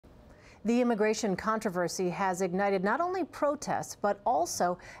The immigration controversy has ignited not only protests, but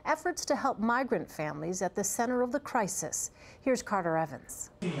also efforts to help migrant families at the center of the crisis. Here's Carter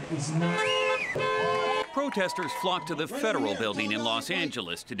Evans. Protesters flocked to the federal building in Los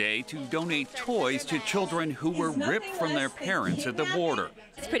Angeles today to donate toys to children who were ripped from their parents at the border.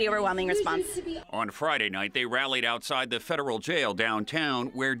 It's a pretty overwhelming response. On Friday night, they rallied outside the federal jail downtown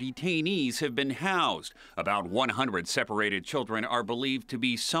where detainees have been housed. About 100 separated children are believed to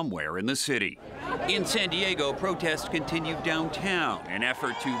be somewhere in the city. In San Diego, protests continued downtown, an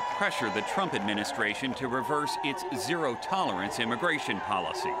effort to pressure the Trump administration to reverse its zero-tolerance immigration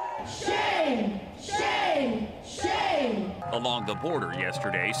policy. Shame! Shame! Shame! Along the border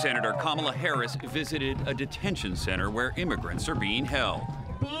yesterday, Senator Kamala Harris visited a detention center where immigrants are being held.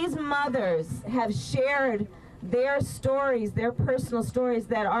 These mothers have shared their stories, their personal stories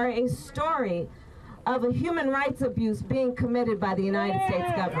that are a story of a human rights abuse being committed by the United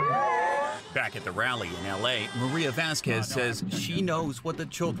States government. Back at the rally in L.A., Maria Vasquez says she knows what the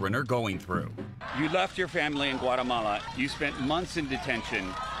children are going through. You left your family in Guatemala. You spent months in detention.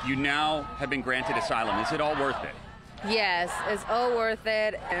 You now have been granted asylum. Is it all worth it? Yes, it's all worth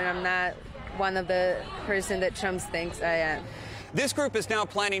it, and I'm not one of the person that Trump thinks I am. This group is now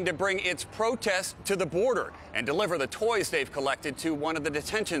planning to bring its protest to the border and deliver the toys they've collected to one of the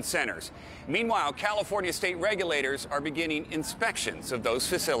detention centers. Meanwhile, California state regulators are beginning inspections of those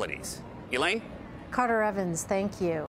facilities. Elaine? Carter Evans, thank you.